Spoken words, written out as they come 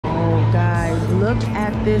look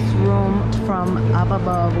at this room from up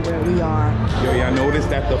above where we are. Yo, y'all notice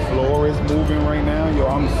that the floor is moving right now? Yo,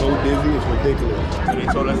 I'm so dizzy, it's ridiculous. So they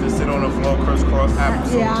told us to sit on the floor, crisscross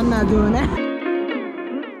applesauce. Yeah, I'm not doing that.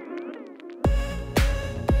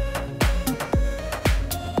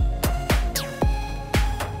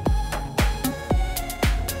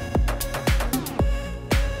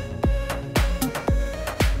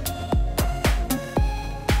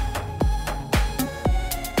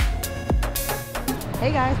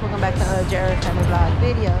 Hey guys, welcome back to Jared's Family Vlog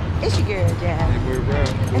video. It's your girl, Jazz.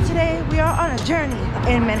 Hey, and today we are on a journey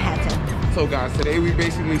in Manhattan. So guys, today we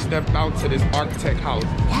basically stepped out to this Artechouse.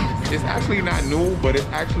 Yes. It's actually not new, but it's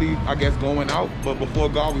actually, I guess, going out. But before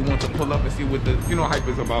God, we want to pull up and see what the, hype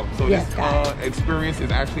is about. So yes, this experience is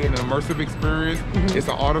actually an immersive experience. It's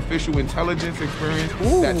an artificial intelligence experience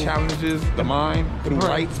that challenges the mind through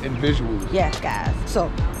lights and visuals. Yes, guys. So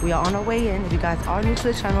we are on our way in. If you guys are new to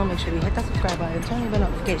the channel, make sure you hit that subscribe button, turn on the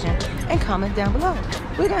notification, and comment down below.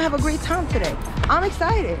 We're gonna have a great time today. I'm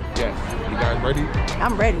excited. Yes. You guys ready?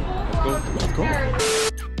 I'm ready. Let's go. Let's go.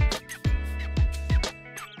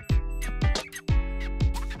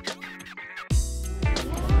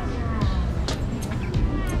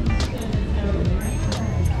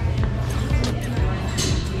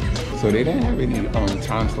 So they didn't have any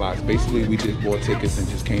time slots. Basically, we just bought tickets and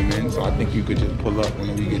just came in. So I think you could just pull up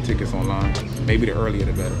when we get tickets online. Maybe the earlier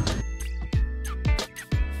the better.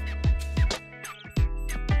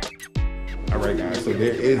 All right, guys, so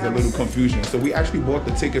there is a little confusion. So we actually bought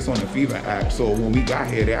the tickets on the Fever app. So when we got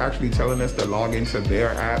here, they're actually telling us to log into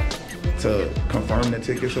their app to confirm the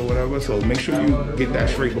tickets or whatever. So make sure you get that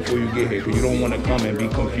straight before you get here, because you don't want to come and be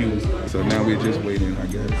confused. So now we're just waiting, I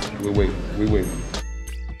guess. We're waiting.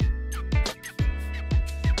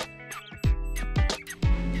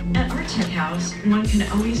 At Artechouse, one can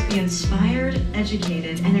always be inspired,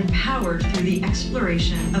 educated, and empowered through the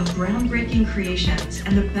exploration of groundbreaking creations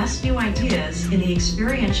and the best new ideas in the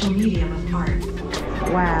experiential medium of art.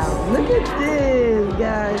 Wow, look at this,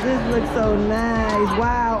 guys. This looks so nice.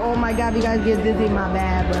 Wow, oh my God, if you guys get dizzy, my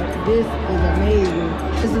bad, but this is amazing.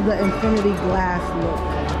 This is the infinity glass look.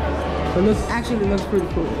 So it actually looks pretty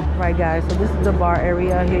cool. Right, guys, so this is the bar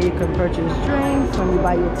area. Here you can purchase drinks when you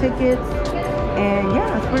buy your tickets. And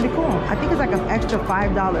yeah, it's pretty cool. I think it's like an extra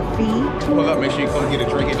 $5 fee. Pull up, make sure you come get a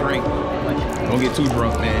drink. Don't get too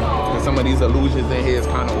drunk, man. Because some of these illusions in here is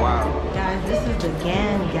kind of wild. Guys, this is the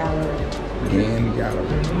Gann Gallery. Gann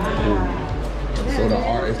Gallery. Cool. So the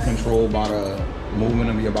art is controlled by the movement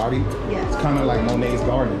of your body? Yes. It's kind of like Monet's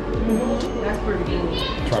garden. That's pretty cool.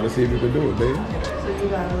 Try to see if you can do it, babe. So you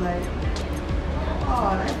gotta like,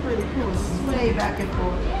 oh, that's pretty cool. Sway back and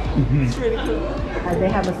forth. It's pretty cool. They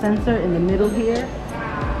have a sensor in the middle here,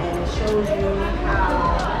 and it shows you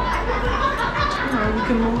how you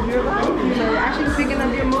can move your body. You're actually picking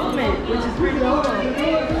up your movement, which is pretty cool.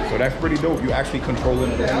 So that's pretty dope. You actually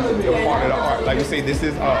controlling the part of the art. Like you say, this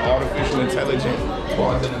is artificial intelligence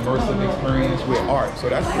as an immersive experience with art. So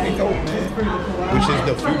that's pretty dope, man. Which is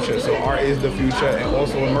the future. So art is the future, and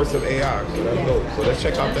also immersive AI. So that's dope. So let's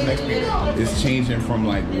check out the next piece. It's changing from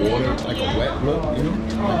like water, like a wet look, Like a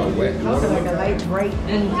wet water. Like a light bright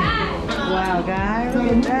painting. Wow, guys,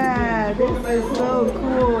 look at that. This is so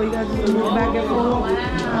cool. You guys just move back and forth.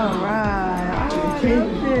 All right. I like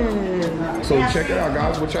this. So check it out,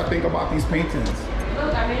 guys. What y'all think about these paintings? You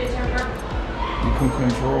can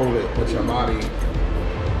control it with your body.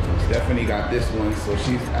 Stephanie got this one, so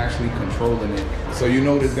she's actually controlling it. So you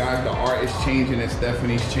notice, guys, the art is changing and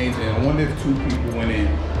Stephanie's changing. I wonder if two people went in,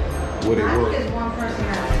 would it work? It's one person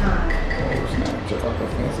at a time. Oh snap, check out the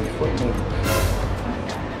fancy foot movement.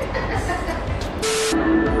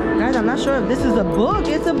 Guys, I'm not sure if this is a book.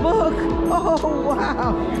 It's a book. Oh,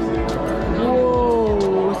 wow.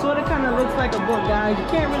 Whoa. Sort of kind of looks like a book, guys. You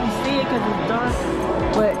can't really see it because it's dark,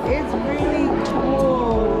 but it's really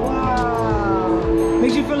cool. Wow.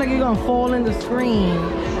 Makes you feel like you're going to fall in the screen.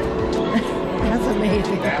 That's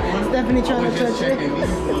amazing. Stephanie trying to touch it.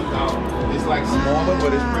 It's like smaller,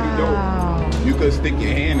 but it's pretty dope. You could stick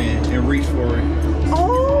your hand in and reach for it.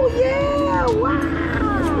 Oh, yeah.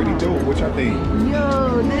 Wow. It's pretty dope. What y'all think?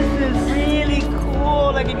 Yo, this is really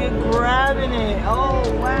cool. Like if you're grabbing it. Oh,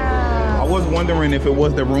 wow. I was wondering if it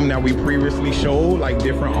was the room that we previously showed, like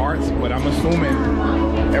different arts, but I'm assuming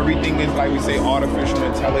everything is, like we say, artificial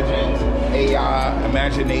intelligence, AI,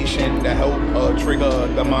 imagination to help trigger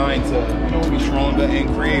the mind to be stronger and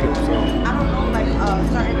creative. So I don't know, like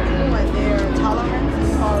certain people, like their tolerance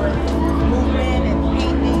as far as movement and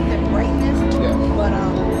paintings and brightness. Yeah. But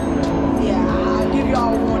yeah, I'll give you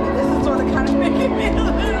all a warning. This is sort of kind of making me a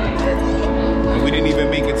little dizzy. we didn't even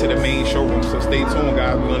make it to the main showroom, so stay tuned,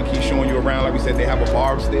 guys. We're gonna gonna keep showing you around. Like we said, they have a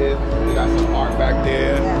bar upstairs. They got some art back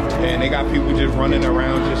there, and they got people just running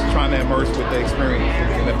around, just trying to immerse with the experience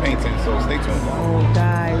and the painting. So stay tuned. Oh,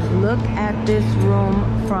 guys, look at this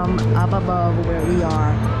room from up above where we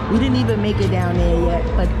are. We didn't even make it down there yet,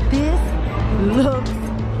 but this looks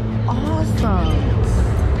awesome.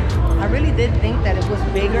 I really did think that it was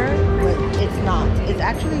bigger, but it's not. It's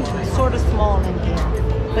actually sort of small in here,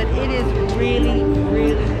 but it is really,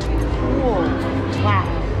 really cool. Wow.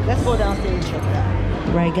 Let's go downstairs and check it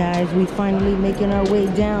out. Right, guys, we finally making our way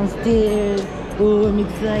downstairs. Oh, I'm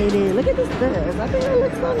excited. Look at the stairs. I think it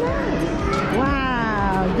looks so nice.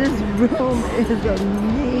 Wow, this room is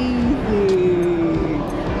amazing.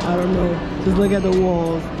 I don't know. Just look at the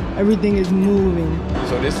walls. Everything is moving.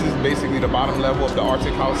 So this is basically the bottom level of the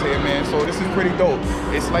Artechouse here, man. So this is pretty dope.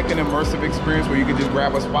 It's like an immersive experience where you can just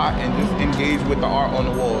grab a spot and just engage with the art on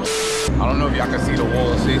the walls. I don't know if y'all can see the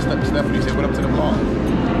walls. Say Stephanie, say what up to the vlog.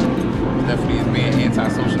 Stephanie is being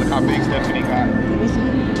antisocial. Look how big Stephanie got.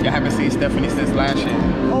 Y'all haven't seen Stephanie since last year.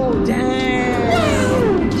 Oh,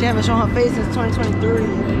 damn. She haven't shown her face since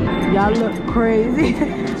 2023. Y'all look crazy.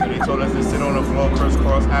 So they told us to sit on the floor,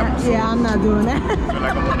 crisscross applesauce. Yeah, I'm not doing that. I feel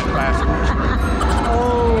like I'm on the classic.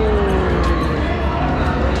 Oh.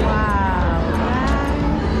 Wow.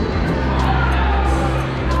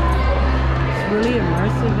 It's really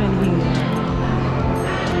immersive in here.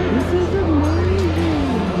 This is amazing.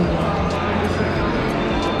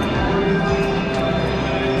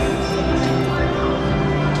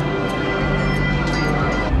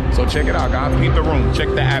 So check it out, guys. Peep the room. Check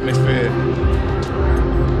the atmosphere.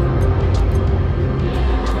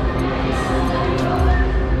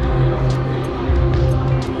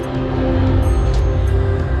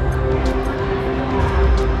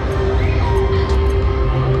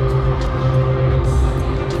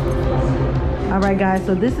 All right, guys,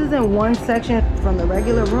 so this is in one section from the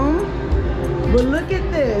regular room, but look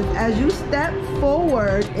at this. As you step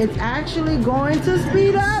forward, it's actually going to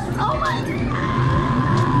speed up. Oh my God.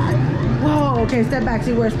 Whoa, okay, step back,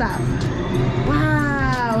 see where it stops.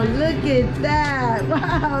 Wow, look at that.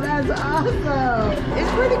 Wow, that's awesome.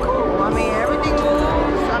 It's pretty cool. I mean, everything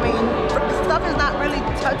moves. I mean, stuff is not really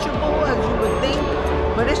touchable as you would think,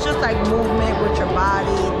 but it's just like movement with your body,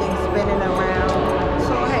 things spinning around.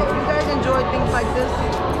 So hey, if you guys enjoy things like this,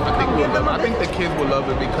 I think the kids will love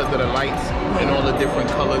it because of the lights and all the different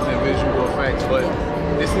colors and visual effects. But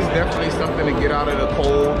this is definitely something to get out of the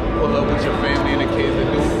cold, pull up with your family and the kids to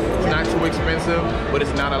do. It's not too expensive, but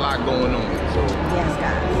it's not a lot going on. So yes,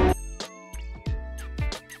 guys.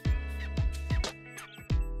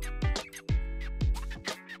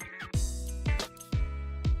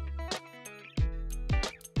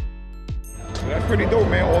 that's pretty dope,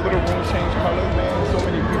 man. All of the rooms change colors, man. So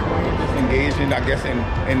many people just engaging, I guess, in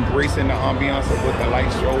embracing the ambiance of what the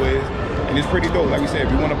light show is. And it's pretty dope. Like we said,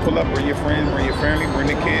 if you want to pull up, bring your friends, bring your family, bring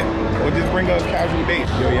the kid, or just bring a casual date.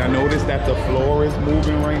 Yo, y'all notice that the floor is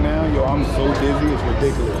moving right now? Yo, I'm so dizzy, it's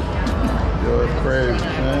ridiculous. Yo, it's crazy,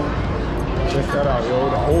 man. Check that out, yo.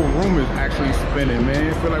 The whole room is actually spinning,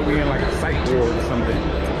 man. I feel like we're in like a psych ward or something.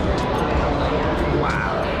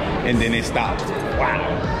 Wow. And then it stopped.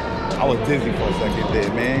 Wow. I was dizzy for a second there,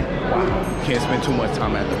 man. Wow. Can't spend too much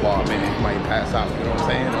time at the bar, man. You might pass out, you know what I'm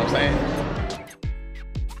saying? You know what I'm saying?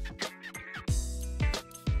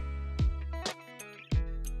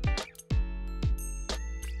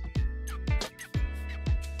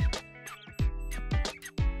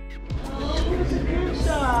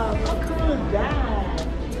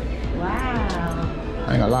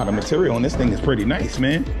 I ain't gonna lie, the material on this thing is pretty nice,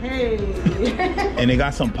 man. Hey. And they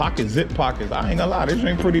got some pockets, zip pockets. I ain't gonna lie, this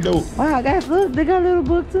ain't pretty dope. Wow, guys, look, they got little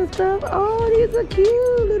books and stuff. Oh, these are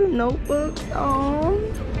cute. Little notebooks. Oh,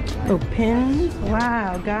 little pens.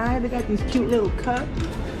 Wow, guys, they got these cute little cups.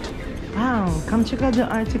 Wow, come check out the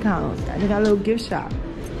Artechouse. They got a little gift shop.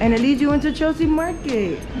 And it leads you into Chelsea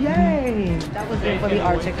Market. Yay. That was it for the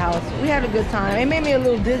Artechouse. We had a good time. It made me a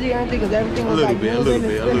little dizzy, I think, because everything was like moving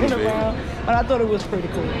and spinning around. But I thought it was pretty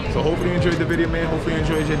cool. So hopefully you enjoyed the video, man. Hopefully you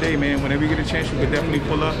enjoyed your day, man. Whenever you get a chance, you can definitely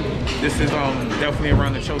pull up. This is definitely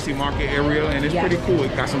around the Chelsea Market area, and it's pretty cool.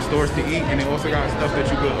 It got some stores to eat, and it also got stuff that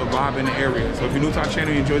you could vibe in the area. So if you're new to our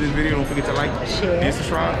channel, you enjoyed this video, don't forget to like, share, and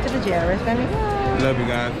subscribe. To the Jared family. Love you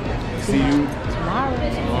guys. See you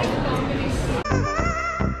tomorrow.